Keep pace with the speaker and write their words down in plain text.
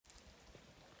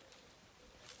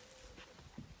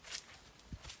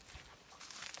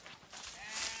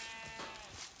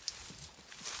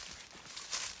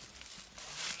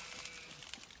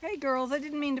girls, I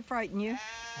didn't mean to frighten you.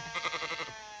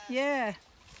 Yeah,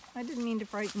 I didn't mean to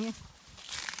frighten you.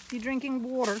 You're drinking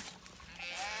water.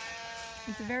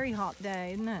 It's a very hot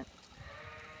day, isn't it?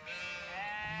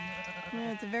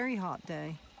 Yeah, it's a very hot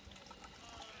day.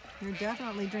 You're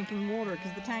definitely drinking water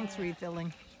because the tank's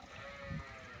refilling.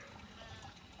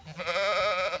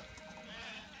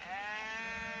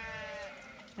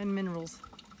 And minerals.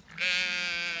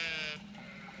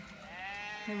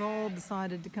 They've all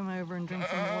decided to come over and drink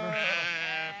some water.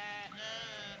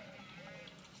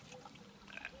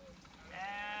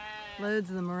 Loads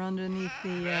of them are underneath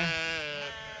the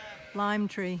lime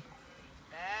tree,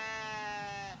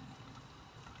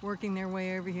 working their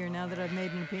way over here now that I've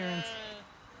made an appearance.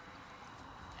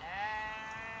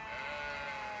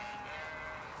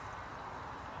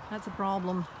 That's a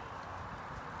problem,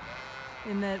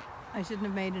 in that I shouldn't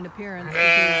have made an appearance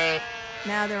because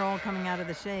now they're all coming out of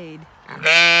the shade. Isn't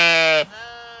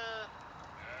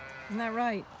that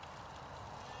right?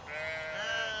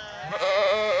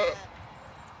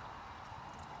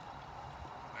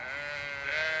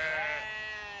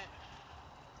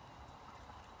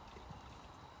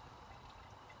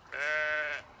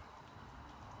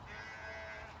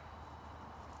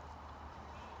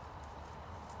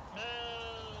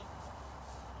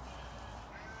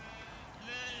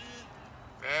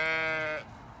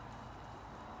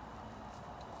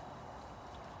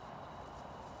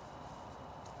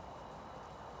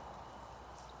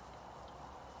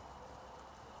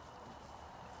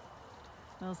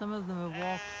 Well, some of them have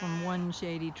walked from one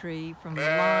shady tree, from the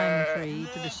lime tree,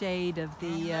 to the shade of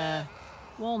the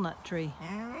walnut tree.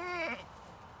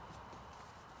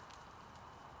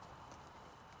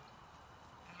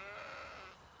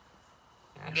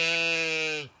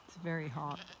 It's very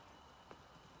hot.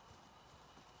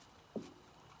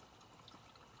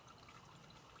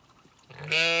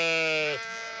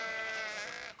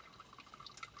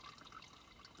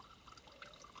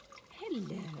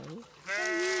 Hello.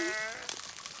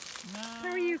 How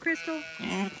are you, Crystal?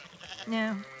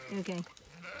 No? Okay.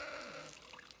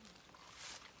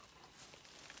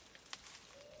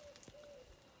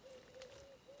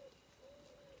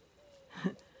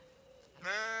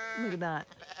 Look at that.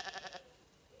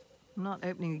 I'm not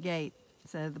opening the gate,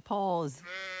 so the paws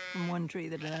from one tree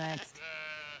to the next.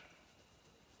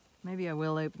 Maybe I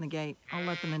will open the gate. I'll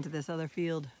let them into this other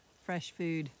field. Fresh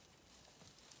food.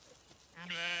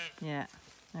 Yeah,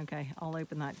 okay, I'll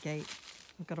open that gate.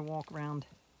 I've got to walk around.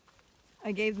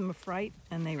 I gave them a fright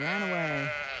and they ran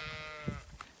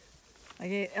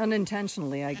away.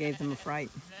 Unintentionally, I gave them a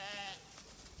fright.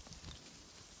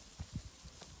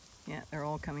 Yeah, they're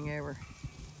all coming over.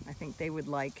 I think they would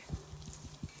like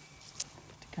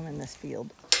to come in this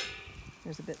field.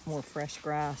 There's a bit more fresh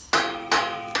grass.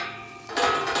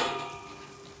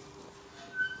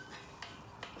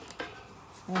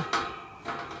 Oh,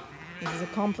 this is a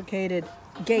complicated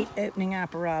gate opening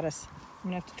apparatus. I'm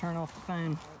gonna have to turn off the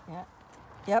phone. Yeah.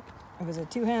 Yep, it was a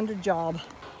two-handed job.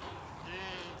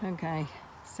 Okay,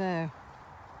 so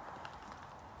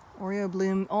Oreo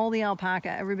Bloom, all the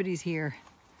alpaca, everybody's here.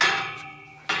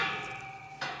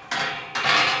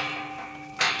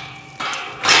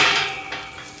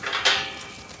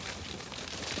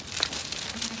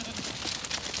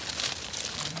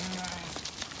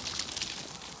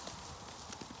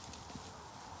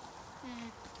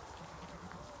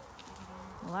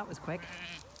 Well, that was quick.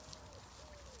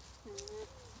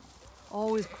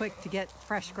 Always quick to get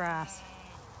fresh grass.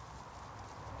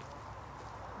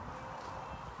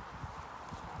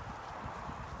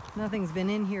 Nothing's been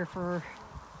in here for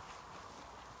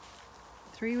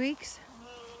 3 weeks,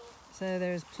 so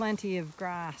there's plenty of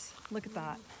grass. Look at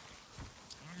that.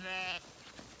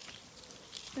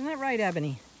 Isn't that right,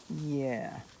 Ebony?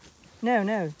 Yeah.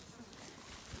 No.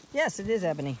 Yes, it is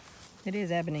ebony. It is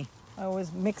ebony. I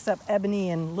always mix up ebony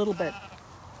and little bit.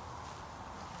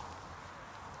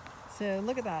 So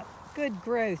look at that. Good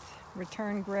growth,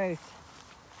 return growth.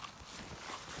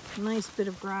 Nice bit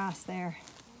of grass there.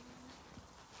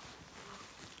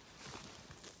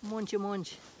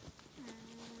 Munch.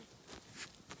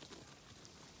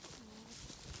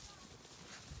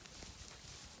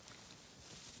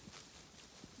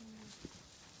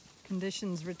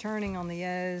 Conditions returning on the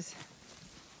O's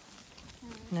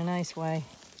in a nice way.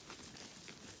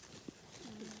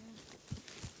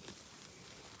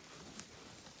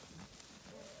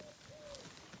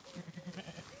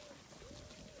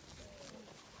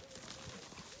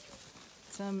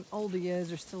 Some older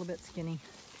ewes are still a bit skinny.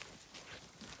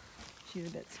 She's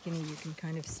a bit skinny, you can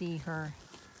kind of see her.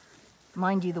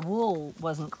 Mind you, the wool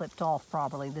wasn't clipped off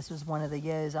properly. This was one of the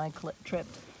ewes I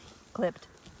clipped.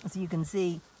 As you can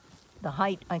see, the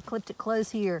height, I clipped it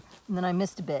close here and then I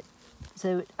missed a bit.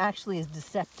 So it actually is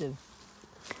deceptive.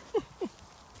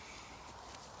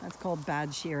 That's called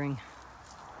bad shearing.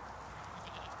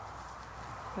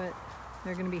 But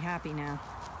they're gonna be happy now.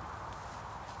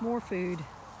 More food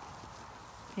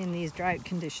in these drought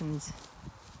conditions.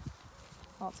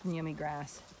 Lots of yummy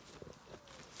grass.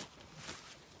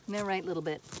 Isn't that right, little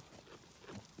bit?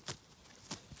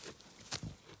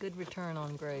 Good return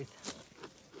on growth.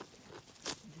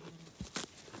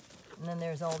 And then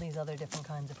there's all these other different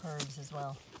kinds of herbs as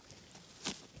well.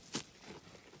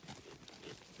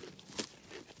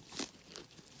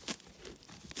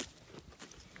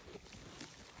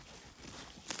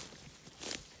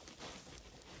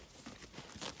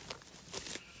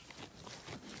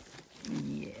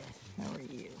 Yeah, how are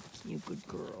you? You good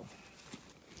girl.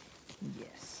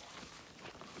 Yes.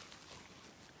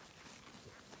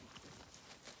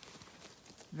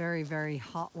 Very, very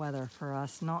hot weather for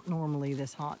us. Not normally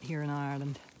this hot here in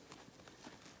Ireland.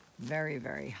 Very,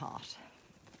 very hot.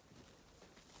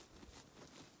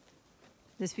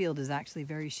 This field is actually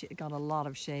got a lot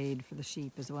of shade for the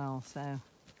sheep as well, so,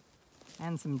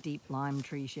 and some deep lime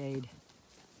tree shade.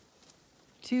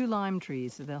 2 lime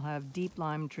trees, so they'll have deep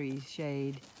lime tree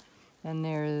shade. Then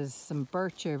there's some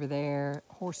birch over there,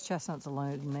 horse chestnuts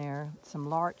alone in there, some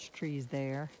larch trees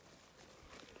there.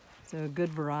 So a good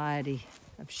variety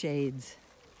of shades.